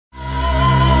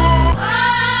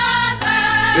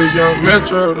If young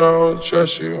Metro don't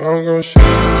trust you, I'm gon' shoot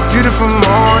you. Beautiful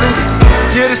morning,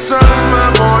 yeah, the sun in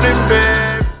my morning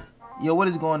bed. Yo, what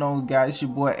is going on, guys? It's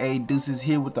your boy AyeDueces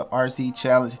here with the RC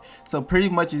challenge. So pretty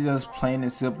much it's just plain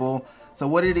and simple. So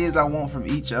what it is I want from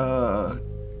each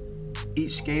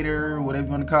skater, whatever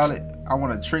you want to call it, I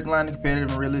want a trick line,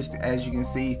 competitive and realistic, as you can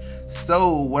see.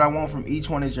 So what I want from each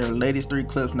one is your latest 3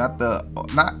 clips, not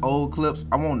old clips.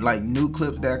 I want like new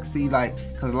clips that I can see, like,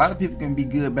 because a lot of people can be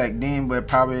good back then but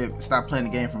probably stopped playing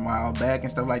the game from a while back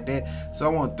and stuff like that. So I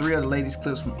want 3 of the latest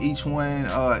clips from each one.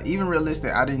 Even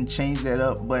realistic, I didn't change that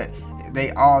up, but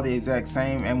they all the exact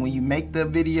same. And when you make the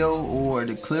video or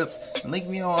the clips, link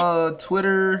me on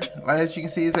Twitter. Like, as you can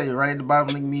see, it says right at the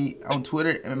bottom, link me on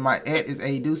Twitter, and my @ is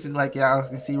AyeDueces, like y'all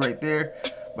can see right there.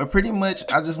 But pretty much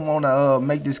I just want to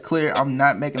make this clear, I'm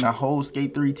not making a whole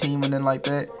Skate 3 team and then like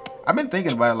that. I've been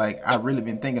thinking about it, like I really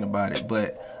been thinking about it,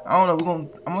 but I don't know,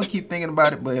 I'm gonna keep thinking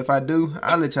about it. But if I do,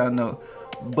 I'll let y'all know.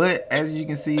 But as you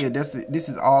can see, this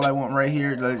is all I want right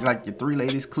here. Like your 3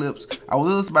 latest clips. I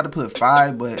was about to put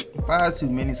 5, but 5 is too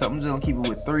many, so I'm just gonna keep it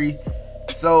with 3.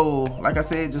 So like I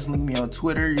said, just link me on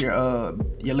Twitter,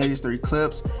 your latest 3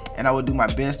 clips, and I will do my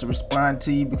best to respond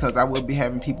to you, because I will be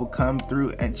having people come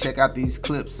through and check out these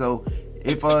clips. So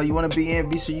if you want to be in,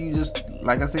 be sure you just,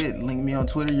 like I said, link me on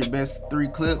Twitter, your best 3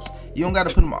 clips. You don't got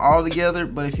to put them all together,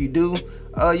 but if you do, you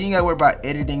ain't got to worry about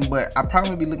editing. But I'll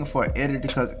probably be looking for an editor,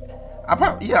 because I'll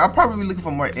probably be looking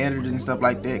for more editors and stuff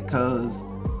like that, because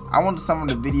I want some of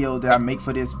the videos that I make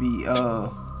for this be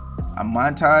a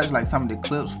montage, like some of the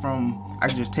clips from I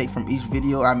can just take from each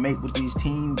video I make with these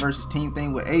team versus team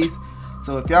thing with Ace.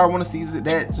 So if y'all want to see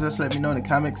that, just let me know in the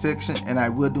comment section, and I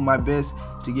will do my best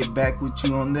to get back with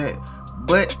you on that.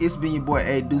 But it's been your boy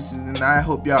AyeDueces, and I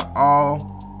hope y'all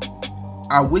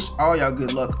I wish all y'all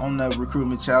good luck on the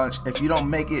recruitment challenge. If you don't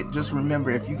make it, just remember,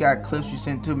 if you got clips you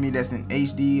sent to me that's in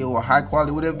HD or high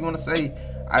quality, whatever you want to say,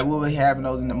 I will be having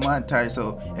those in the montage.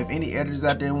 So if any editors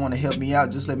out there want to help me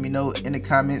out, just let me know in the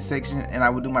comment section, and I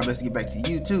will do my best to get back to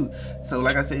you too. So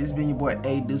like I said, it's been your boy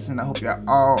AyeDueces, and I hope y'all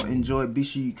all enjoyed. Be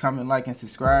sure you comment, like, and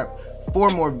subscribe for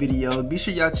more videos. Be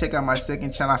sure y'all check out my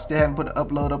second channel. I still haven't put an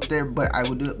upload up there, but I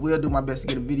will do my best to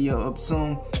get a video up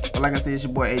soon. But like I said, it's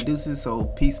your boy AyeDueces, so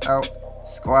peace out,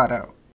 squad out.